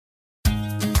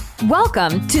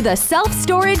Welcome to the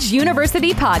Self-Storage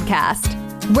University podcast,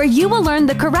 where you will learn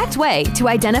the correct way to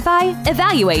identify,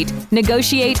 evaluate,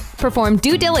 negotiate, perform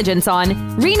due diligence on,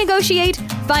 renegotiate,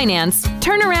 finance,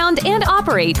 turn around, and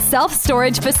operate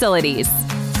self-storage facilities.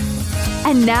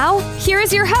 And now, here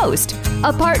is your host,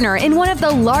 a partner in one of the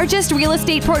largest real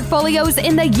estate portfolios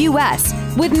in the U.S.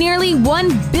 with nearly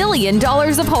 $1 billion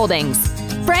of holdings,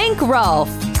 Frank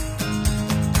Rolfe.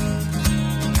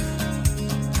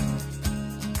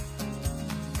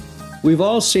 We've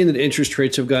all seen that interest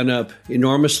rates have gone up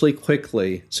enormously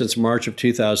quickly since March of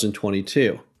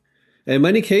 2022. And in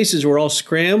many cases, we're all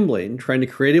scrambling, trying to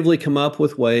creatively come up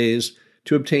with ways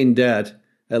to obtain debt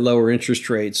at lower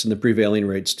interest rates than the prevailing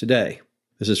rates today.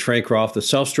 This is Frank Rolfe, the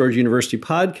Self-Storage University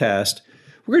podcast.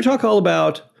 We're going to talk all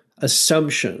about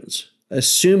assumptions,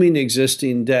 assuming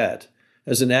existing debt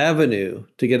as an avenue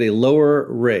to get a lower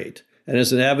rate and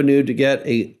as an avenue to get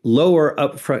a lower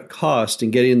upfront cost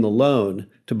in getting the loan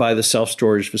to buy the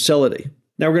self-storage facility.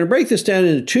 Now, we're going to break this down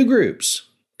into two groups,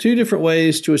 two different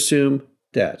ways to assume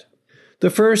debt. The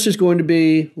first is going to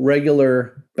be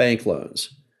regular bank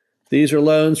loans. These are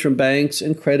loans from banks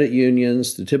and credit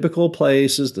unions, the typical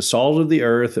places, the salt of the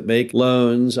earth that make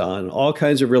loans on all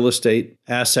kinds of real estate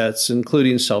assets,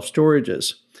 including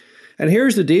self-storages. And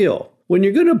here's the deal. When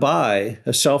you're going to buy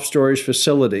a self-storage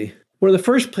facility, one of the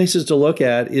first places to look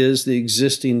at is the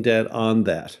existing debt on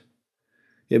that.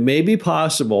 It may be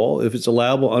possible, if it's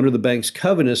allowable under the bank's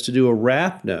covenants, to do a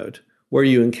wrap note where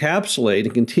you encapsulate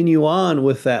and continue on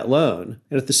with that loan,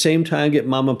 and at the same time get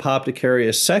mom and pop to carry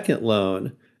a second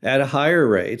loan at a higher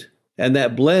rate, and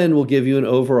that blend will give you an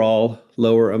overall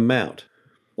lower amount.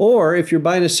 Or if you're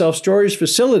buying a self-storage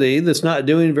facility that's not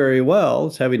doing very well,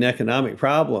 it's having economic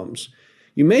problems,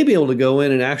 you may be able to go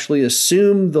in and actually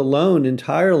assume the loan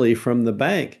entirely from the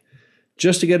bank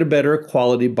just to get a better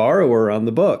quality borrower on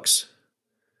the books.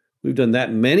 We've done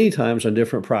that many times on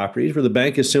different properties where the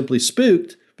bank is simply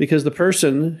spooked because the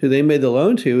person who they made the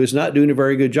loan to is not doing a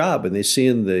very good job. And they see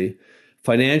in the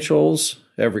financials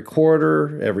every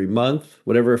quarter, every month,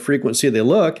 whatever frequency they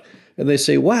look, and they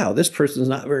say, wow, this person's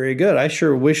not very good. I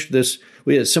sure wish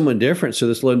we had someone different so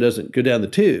this loan doesn't go down the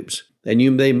tubes.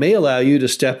 And they may allow you to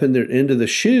step into the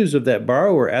shoes of that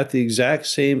borrower at the exact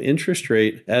same interest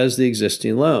rate as the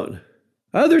existing loan.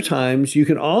 Other times, you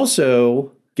can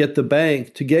also get the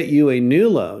bank to get you a new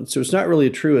loan. So it's not really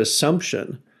a true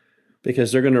assumption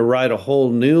because they're going to write a whole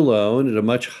new loan at a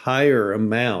much higher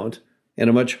amount and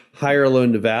a much higher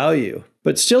loan to value.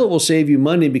 But still, it will save you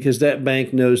money because that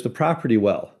bank knows the property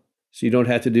well. So you don't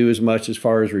have to do as much as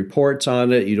far as reports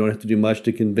on it. You don't have to do much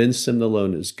to convince them the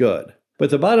loan is good. But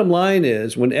the bottom line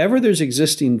is, whenever there's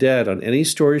existing debt on any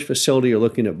storage facility you're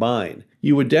looking at buying,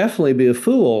 you would definitely be a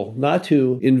fool not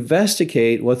to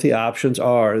investigate what the options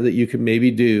are that you can maybe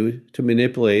do to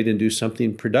manipulate and do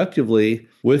something productively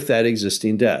with that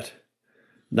existing debt.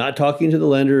 Not talking to the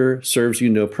lender serves you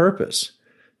no purpose.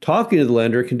 Talking to the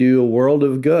lender can do you a world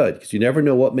of good because you never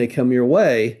know what may come your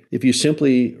way if you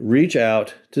simply reach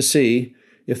out to see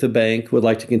if the bank would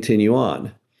like to continue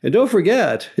on. And don't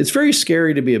forget, it's very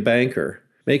scary to be a banker.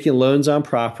 Making loans on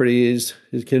properties,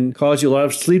 it can cause you a lot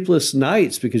of sleepless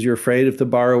nights because you're afraid if the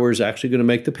borrower is actually going to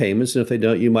make the payments, and if they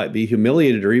don't, you might be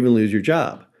humiliated or even lose your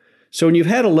job. So when you've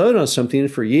had a loan on something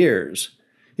for years,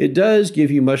 it does give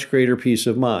you much greater peace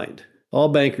of mind. All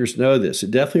bankers know this.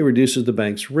 It definitely reduces the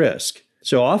bank's risk.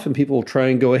 So often people will try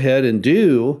and go ahead and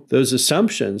do those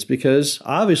assumptions because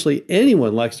obviously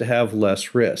anyone likes to have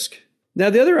less risk. Now,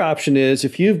 the other option is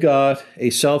if you've got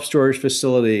a self-storage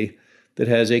facility that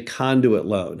has a conduit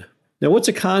loan. Now, what's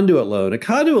a conduit loan? A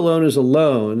conduit loan is a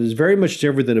loan that is very much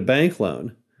different than a bank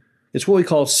loan. It's what we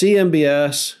call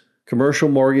CMBS, commercial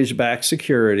mortgage-backed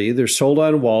security. They're sold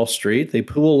on Wall Street. They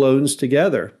pool loans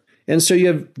together. And so you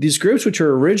have these groups which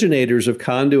are originators of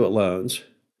conduit loans,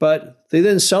 but they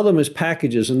then sell them as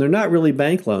packages, and they're not really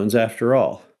bank loans after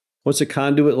all. Once a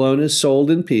conduit loan is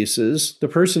sold in pieces, the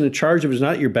person in charge of it is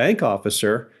not your bank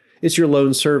officer, it's your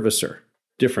loan servicer.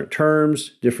 Different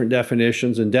terms, different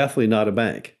definitions, and definitely not a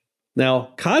bank.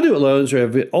 Now, conduit loans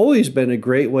have always been a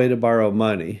great way to borrow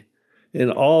money in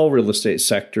all real estate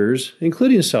sectors,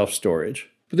 including self-storage.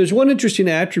 But there's one interesting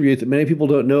attribute that many people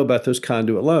don't know about those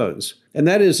conduit loans, and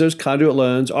that is those conduit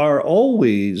loans are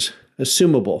always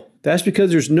assumable. That's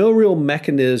because there's no real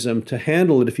mechanism to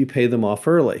handle it if you pay them off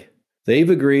early.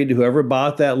 They've agreed to whoever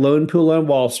bought that loan pool on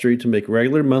Wall Street to make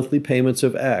regular monthly payments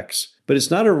of X. But it's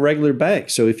not a regular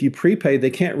bank, so if you prepay, they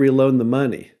can't reloan the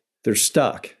money. They're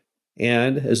stuck.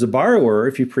 And as the borrower,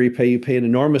 if you prepay, you pay an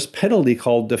enormous penalty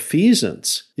called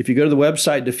defeasance. If you go to the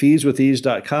website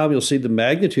defeasewithEase.com, you'll see the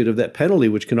magnitude of that penalty,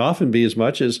 which can often be as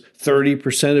much as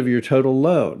 30% of your total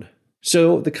loan.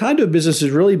 So the conduit business is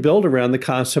really built around the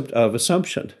concept of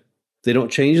assumption. They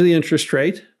don't change the interest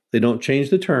rate. They don't change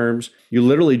the terms. You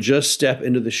literally just step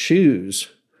into the shoes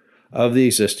of the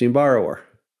existing borrower.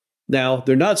 Now,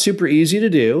 they're not super easy to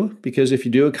do because if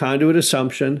you do a conduit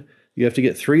assumption, you have to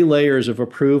get 3 layers of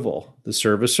approval: the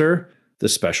servicer, the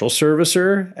special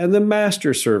servicer, and the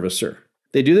master servicer.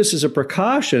 They do this as a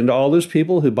precaution to all those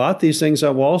people who bought these things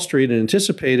on Wall Street and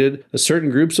anticipated a certain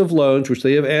groups of loans which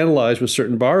they have analyzed with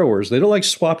certain borrowers. They don't like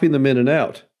swapping them in and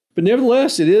out. But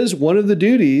nevertheless, it is one of the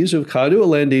duties of conduit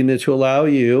lending to allow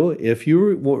you, if you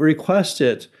request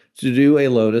it, to do a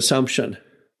loan assumption.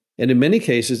 And in many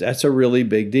cases, that's a really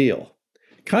big deal.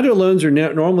 Conduit loans are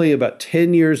normally about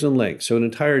 10 years in length, so an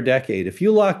entire decade. If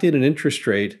you locked in an interest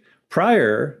rate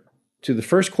prior to the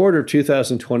first quarter of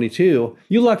 2022,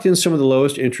 you locked in some of the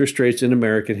lowest interest rates in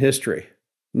American history.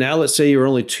 Now, let's say you're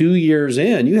only 2 years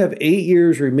in, you have 8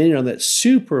 years remaining on that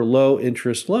super low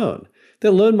interest loan.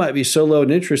 That loan might be so low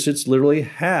in interest, it's literally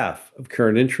half of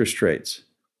current interest rates.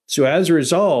 So as a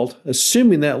result,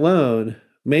 assuming that loan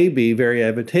may be very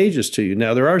advantageous to you.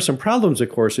 Now, there are some problems, of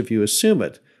course, if you assume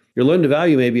it. Your loan to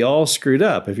value may be all screwed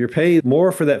up. If you're paying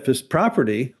more for that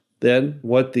property than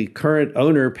what the current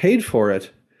owner paid for it,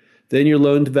 then your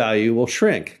loan to value will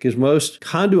shrink because most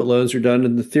conduit loans are done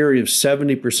in the theory of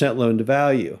 70% loan to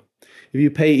value. If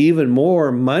you pay even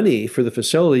more money for the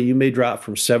facility, you may drop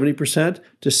from 70%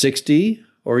 to 60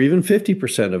 or even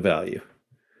 50% of value,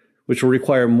 which will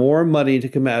require more money to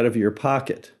come out of your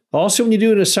pocket. Also, when you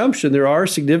do an assumption, there are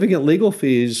significant legal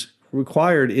fees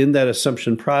required in that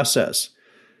assumption process.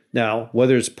 Now,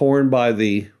 whether it's borne by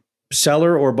the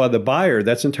seller or by the buyer,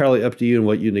 that's entirely up to you and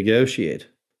what you negotiate.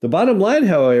 The bottom line,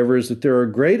 however, is that there are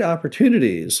great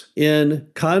opportunities in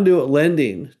conduit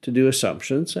lending to do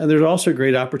assumptions, and there's also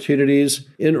great opportunities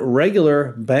in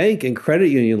regular bank and credit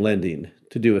union lending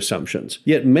to do assumptions.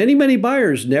 Yet many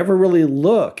buyers never really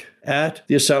look at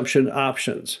the assumption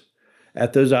options,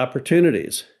 at those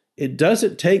opportunities. It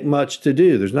doesn't take much to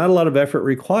do. There's not a lot of effort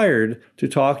required to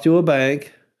talk to a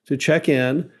bank, to check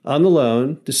in on the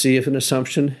loan to see if an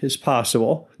assumption is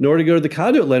possible, nor to go to the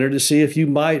conduit lender to see if you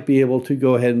might be able to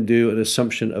go ahead and do an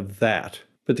assumption of that.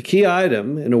 But the key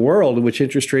item in a world in which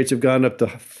interest rates have gone up the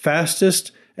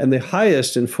fastest and the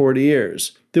highest in 40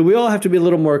 years, that we all have to be a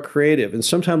little more creative, and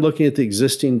sometimes looking at the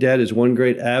existing debt is one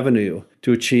great avenue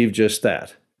to achieve just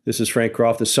that. This is Frank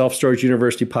Groff, the Self-Storage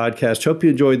University podcast. Hope you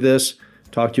enjoyed this.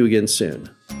 Talk to you again soon.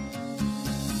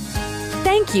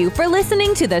 Thank you for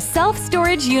listening to the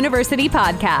Self-Storage University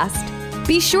podcast.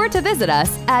 Be sure to visit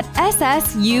us at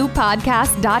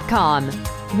ssupodcast.com,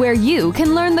 where you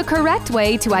can learn the correct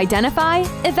way to identify,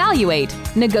 evaluate,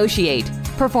 negotiate,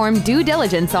 perform due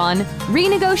diligence on,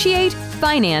 renegotiate,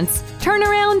 finance,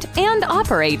 turnaround, and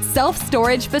operate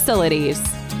self-storage facilities.